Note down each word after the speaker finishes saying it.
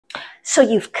So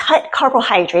you've cut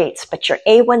carbohydrates, but your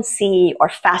HA1c or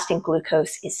fasting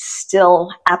glucose is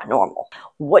still abnormal.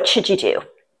 What should you do?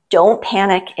 Don't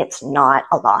panic, it's not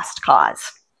a lost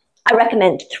cause. I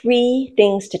recommend 3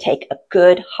 things to take a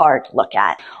good hard look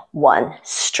at. 1,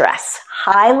 stress.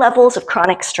 High levels of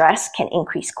chronic stress can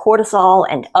increase cortisol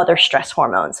and other stress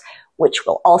hormones, which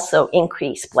will also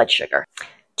increase blood sugar.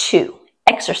 2,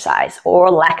 exercise or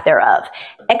lack thereof.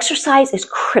 Exercise is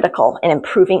critical in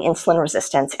improving insulin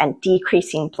resistance and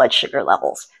decreasing blood sugar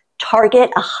levels. Target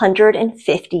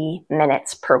 150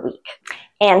 minutes per week.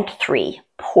 And 3,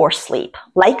 poor sleep.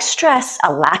 Like stress,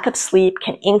 a lack of sleep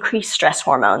can increase stress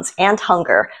hormones and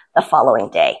hunger the following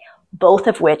day, both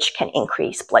of which can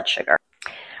increase blood sugar.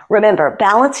 Remember,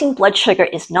 balancing blood sugar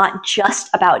is not just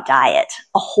about diet.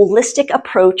 A holistic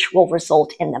approach will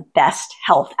result in the best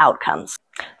health outcomes.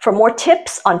 For more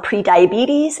tips on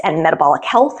prediabetes and metabolic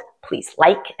health, please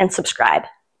like and subscribe.